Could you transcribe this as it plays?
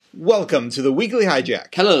Welcome to the Weekly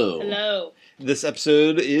Hijack. Hello. Hello. This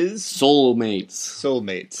episode is Soulmates.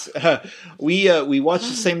 We watched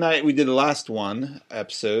the same night we did the last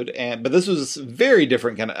episode, but this was a very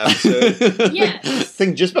different kind of episode. Yes. I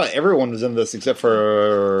think just about everyone was in this except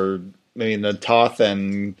for maybe Natoth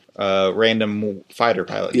and random fighter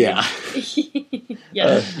pilot. Yeah.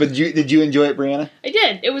 Yes. But did you enjoy it, Brianna? I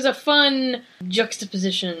did. It was a fun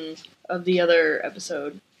juxtaposition of the other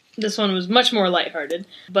episode. This one was much more lighthearted,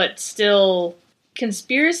 but still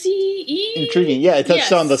conspiracy-y? Intriguing. Yeah, it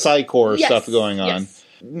touched on the Psycor stuff going on. Yes.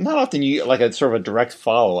 Not often you get like a sort of a direct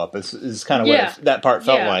follow-up is kind of what that part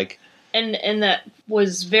felt like. And that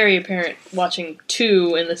was very apparent watching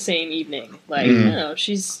 2 in the same evening. Like, I don't know,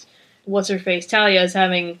 what's-her-face, Talia is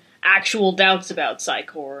having actual doubts about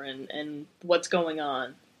Psycor and what's going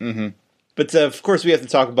on. Mm-hmm. But of course we have to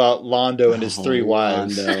talk about Londo and his 3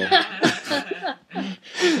 wives.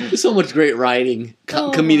 There's so much great writing,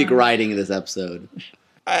 comedic writing in this episode.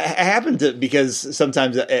 I happen to, because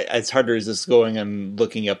sometimes it's harder just going and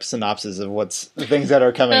looking up synopsis of what's the things that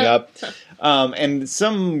are coming up. And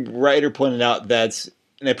some writer pointed out that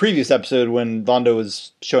in a previous episode when Londo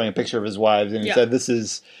was showing a picture of his wives and he said this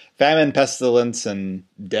is famine, pestilence, and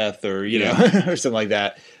death, or or something like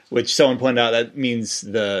that, which someone pointed out that means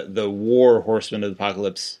the war horseman of the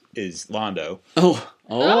apocalypse is Londo.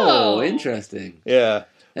 Oh, interesting. Yeah.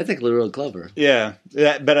 That's actually real clever. Yeah.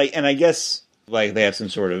 But I guess like they have some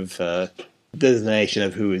sort of designation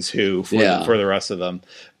of who is who for the rest of them.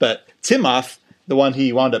 But Timoth, the one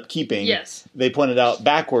he wound up keeping, they pointed out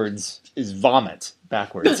backwards is vomit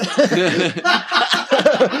backwards.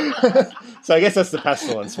 So I guess that's the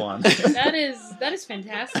pestilence one. That is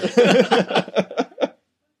fantastic.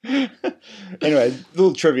 Anyway, a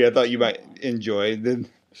little trivia I thought you might enjoy.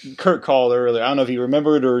 Kurt called earlier. I don't know if he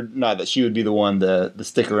remembered or not that she would be the one to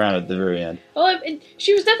stick around at the very end. Well,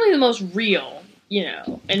 she was definitely the most real,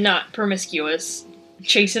 and not promiscuous,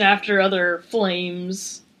 chasing after other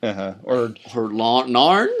flames. Or her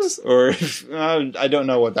narns? Or I don't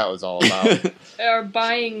know what that was all about. Or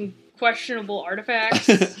buying questionable artifacts.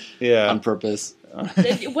 On purpose. Was that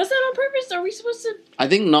on purpose? Are we supposed to? I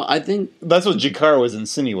think not. I think that's what Jakar was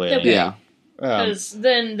insinuating. Okay. Yeah. Because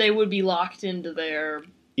then they would be locked into their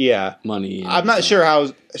money. I'm not sure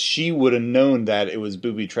how she would have known that it was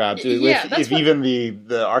booby trapped. If even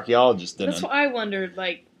the archaeologist didn't. That's what I wondered.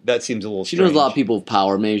 Like, that seems a little. She strange. knows a lot of people with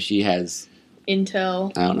power. Maybe she has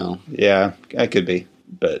intel. I don't know. Yeah, that could be.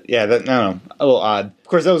 But yeah, that a little odd. Of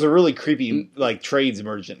course, that was a really creepy trades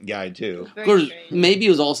merchant guy too. Of course, maybe it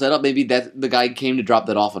was all set up. Maybe that the guy came to drop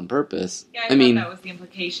that off on purpose. Yeah, I mean that was the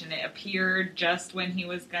implication. It appeared just when he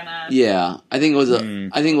was gonna. Yeah, I think it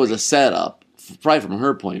was a setup, probably from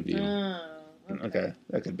her point of view. Okay,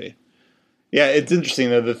 that could be. Yeah, it's interesting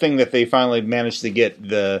though. The thing that they finally managed to get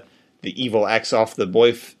the evil X off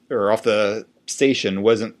off the station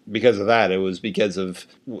wasn't because of that. It was because of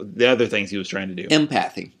the other things he was trying to do.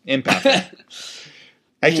 Empathy.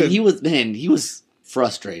 Actually, he was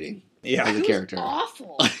frustrating. Yeah, as a character.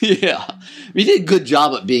 Awful. Yeah, he did a good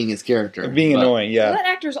job at being his character, being annoying. Yeah, well, that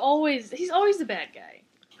actor's always the bad guy.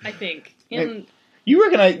 I think. And you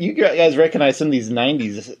guys recognize some of these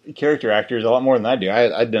 '90s character actors a lot more than I do.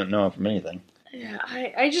 I don't know him from anything. Yeah,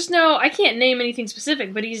 I just know I can't name anything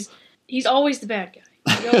specific, but he's always the bad guy.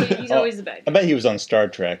 He's always the bad guy. I bet he was on Star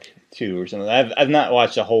Trek too or something. I've not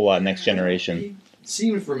watched a whole lot Next Generation.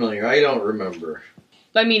 Seemed familiar. I don't remember.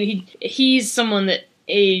 I mean, he's someone that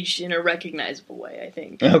aged in a recognizable way, I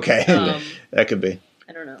think. Okay, that could be.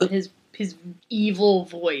 I don't know his evil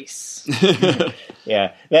voice.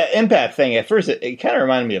 Yeah, that empath thing. At first, it kind of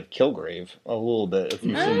reminded me of Kilgrave a little bit. If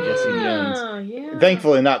you've seen Jesse Jones, yeah.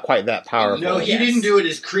 Thankfully, not quite that powerful. No, he didn't do it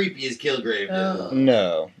as creepy as Kilgrave did.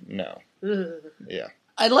 No. Ugh. Yeah.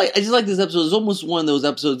 I just like this episode. It's almost one of those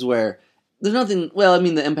episodes where there's nothing. Well, I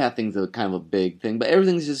mean, the empath thing's kind of a big thing, but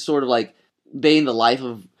everything's just sort of like day in the life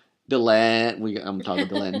of Delenn. I'm talking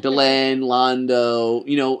Delenn. Delenn,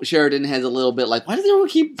 Londo. Sheridan has a little bit like, why does everyone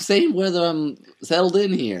keep saying whether I'm settled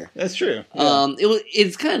in here? That's true. Yeah.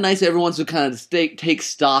 It's kind of nice every once to kind of take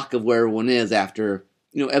stock of where everyone is after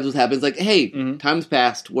episodes happen. It's like, hey, time's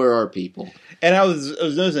passed. Where are people? And I was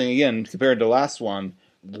noticing again compared to the last one,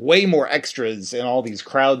 way more extras in all these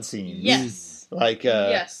crowd scenes. Yes.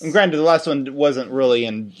 Yes. And granted, the last one wasn't really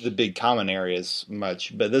in the big common areas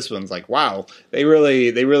much, but this one's like, wow, they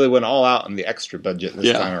really went all out on the extra budget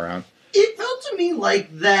this time around. It felt to me like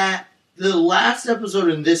that the last episode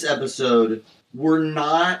and this episode were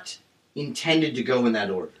not intended to go in that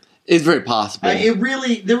order. It's very possible.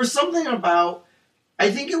 There was something about,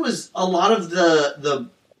 I think it was a lot of the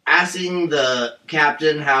asking the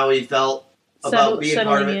captain how he felt about being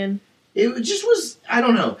part of settling it. in. It just was, I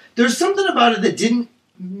don't know. There's something about it that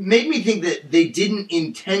made me think that they didn't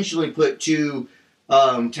intentionally put two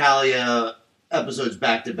Talia episodes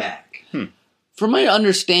back to back. From my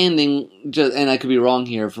understanding, and I could be wrong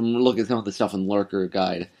here, from looking at some of the stuff in Lurker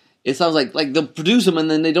Guide, it sounds like they'll produce them and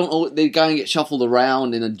then they kind of get shuffled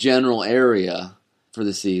around in a general area for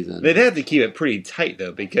the season. They'd have to keep it pretty tight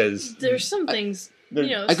though, because There's some things,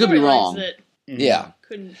 I could be storylines wrong. that Yeah,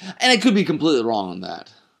 couldn't. and I could be completely wrong on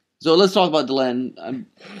that. So let's talk about Delenn.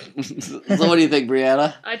 So what do you think,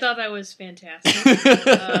 Brianna? I thought that was fantastic.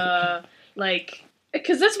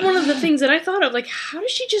 Because that's one of the things that I thought of. Like, how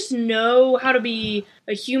does she just know how to be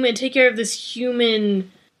a human, take care of this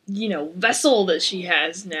human, vessel that she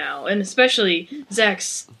has now? And especially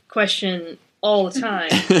Zach's question all the time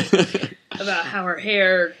about how her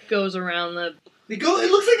hair goes around the... It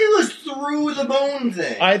looks like it goes through the bone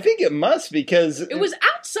thing. I think it must, because It was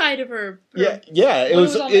outside of her. yeah, it What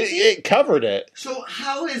was. was on the seat? It covered it. So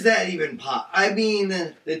how is that even I mean,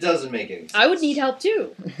 it doesn't make any sense. I would need help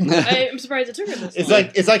too. I'm surprised it took her this long.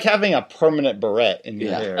 It's like having a permanent barrette in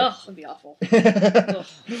your Yeah. hair. Oh, it'd be awful. Ugh. I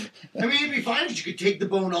mean, it'd be fine if you could take the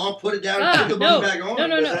bone off, put it down, Ah, and put the no. bone back on. No,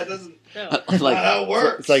 no, but no. That doesn't... No. That's not how it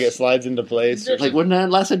works. It's like it slides into place. Like when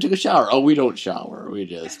last I took a shower. Oh, we don't shower. We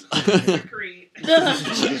just. Great.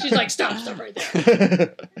 She's like, stop right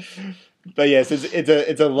there. But yes,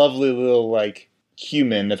 it's a lovely little like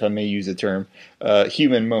human, if I may use the term,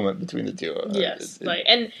 human moment between the two. Yes,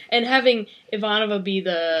 and having Ivanova be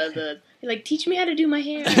the like, teach me how to do my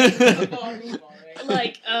hair.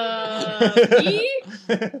 Like, me?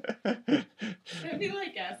 It'd be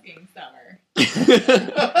like asking Summer.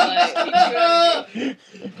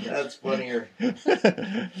 That's funnier.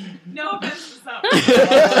 No offense to Summer.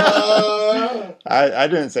 I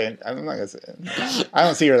didn't say it. I'm not gonna say it. I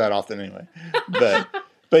don't see her that often anyway.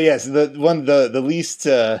 But yes, the least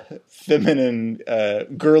feminine,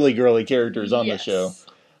 girly characters on the show.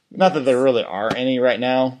 Not that there really are any right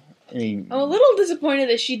now. I mean, I'm a little disappointed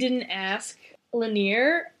that she didn't ask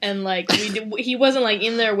Lanier, and like he wasn't like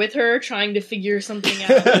in there with her trying to figure something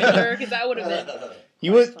out with her, because that would have been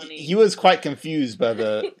funny. he was quite confused by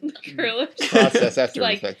the Curler. process after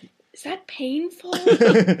Like, effect. is that painful?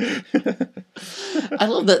 I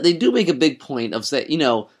love that they do make a big point of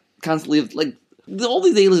constantly like all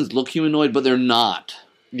these aliens look humanoid, but they're not.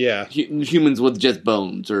 Yeah, Humans with just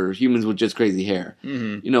bones or humans with just crazy hair.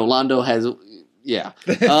 mm-hmm. Lando has, yeah.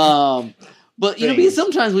 But because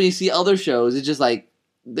sometimes when you see other shows, it's just like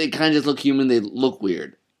they kind of just look human. They look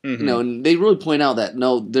weird, Mm-hmm. and they really point out that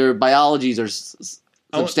no, their biologies are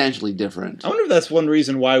substantially different. I wonder if that's one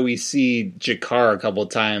reason why we see Jakar a couple of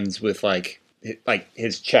times with like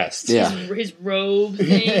his chest, Yeah. his robe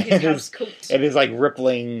thing, his house coat. and his like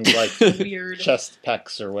rippling like Weird. chest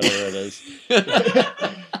pecs or whatever it is,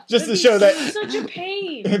 just to show that. Such a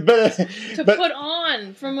pain but to put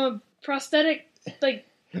on from a prosthetic, like.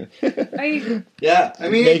 Yeah, I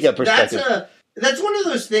mean, Makeup perspective. that's one of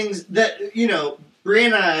those things that, Brie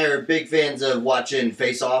and I are big fans of watching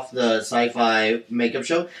Face Off, the sci-fi makeup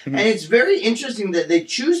show, Mhm. and it's very interesting that they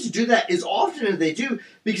choose to do that as often as they do,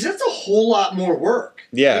 because that's a whole lot more work,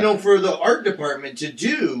 yeah, for the art department to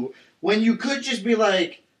do, when you could just be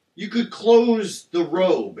like, you could close the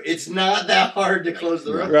robe. It's not that hard to close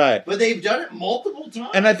the robe. right. But they've done it multiple times.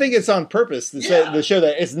 And I think it's on purpose to show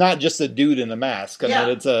that it's not just a dude in a mask. I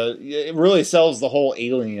mean, it really sells the whole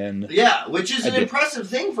alien. Yeah, which is an impressive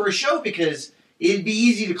thing for a show, because it'd be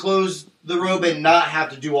easy to close the robe and not have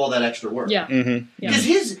to do all that extra work. Yeah. Mm-hmm.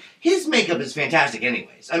 Because his makeup is fantastic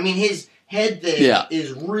anyways. I mean, his head thing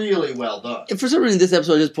is really well done. And for some reason, this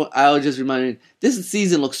episode I was just reminded this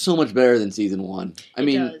season looks so much better than season 1. I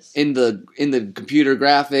mean, does. in the computer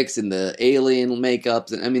graphics and the alien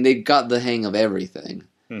makeups, and I mean they got the hang of everything.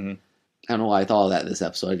 Mm-hmm. I don't know why I thought of that this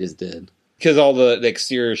episode. I just did. Because all the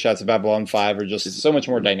exterior shots of Babylon 5 are just so much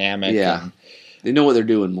more dynamic. Yeah. and- They know what they're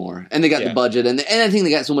doing more, and they got the budget, and I think they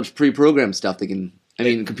got so much pre-programmed stuff they can. I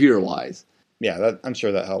mean, computer-wise. yeah, I'm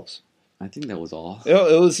sure that helps. I think that was all. It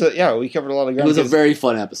was we covered a lot of It ground. was a very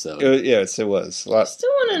fun episode. Yes, it was. I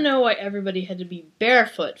still want to know why everybody had to be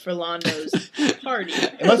barefoot for Lando's party.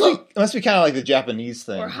 It must be kind of like the Japanese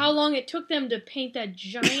thing. Or how long it took them to paint that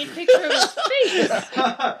giant picture of his face.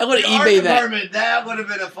 I want to The art eBay that. department, that would have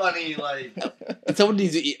been a funny, Someone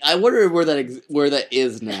needs to. I wonder where that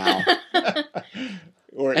is now,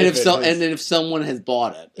 Or and if it has- if someone has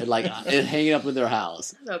bought it and like and hanging up in their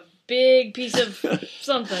house. A big piece of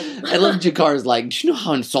something. I love Jakar's like, do you know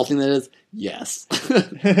how insulting that is? Yes.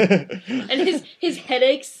 And his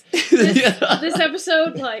headaches Yeah. this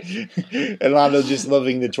episode, like, And Lando just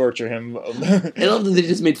loving to torture him. I love that they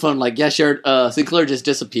just made fun, like, yeah, sure, Sinclair just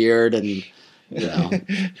disappeared, and, you know,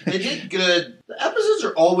 They did good. The episodes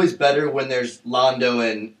are always better when there's Londo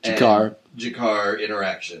and Jakar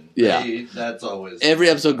interaction. Yeah. That's always... every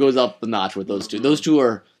episode goes up the notch with those two. Those two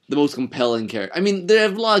are the most compelling characters. I mean, they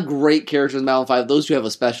have a lot of great characters in Babylon 5. Those two have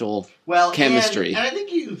a special chemistry. And I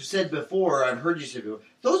think you've said before, I've heard you say before,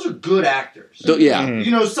 those are good actors. Yeah. Mhm.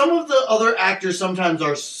 You know, some of the other actors sometimes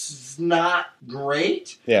are not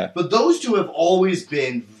great, Yeah. but those two have always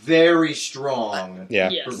been very strong Yeah.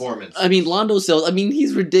 yes. performances. I mean, Londo sells. I mean,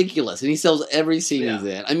 he's ridiculous, and he sells every scene he's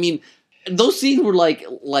in. I mean, those scenes were like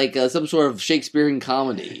some sort of Shakespearean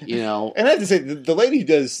comedy, you know. And I have to say, the lady who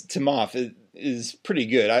does Timoth is pretty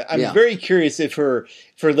good. I'm Yeah. very curious if her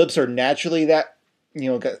lips are naturally that,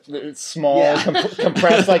 small, Yeah.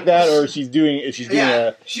 compressed like that, or if she's doing a She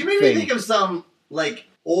made thing. me think of some, like,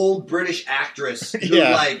 old British actress who,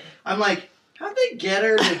 Yeah. like, I'm like, how'd they get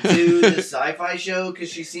her to do the sci-fi show? Because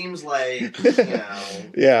she seems like, you know,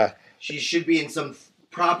 yeah. she should be in some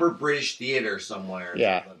proper British theater somewhere. or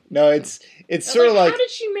Yeah. something. No, it's I was sort of like how did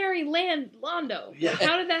she marry Londo? Yeah.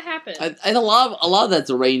 How did that happen? And a lot of that's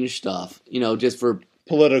arranged stuff, you know, just for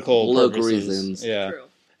political purposes. reasons. Yeah.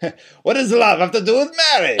 True. What does love have to do with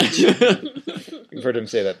marriage? You've heard him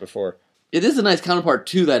say that before. It is a nice counterpart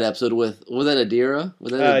to that episode was that Adira?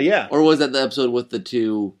 Was that Yeah. Or was that the episode with the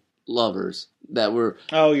two lovers that were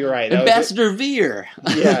Oh, you're right. That Ambassador Veer?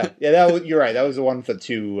 was you're right. That was the one with the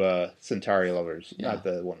two Centauri lovers, not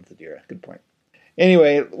the one with the Dira. Good point.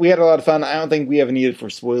 Anyway, we had a lot of fun. I don't think we have a need for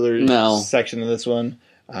spoilers section of this one.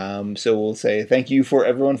 So we'll say thank you for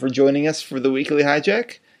everyone for joining us for the Weekly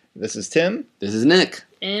Hijack. This is Tim. This is Nick.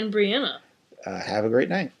 And Brianna. Have a great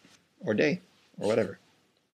night or day or whatever.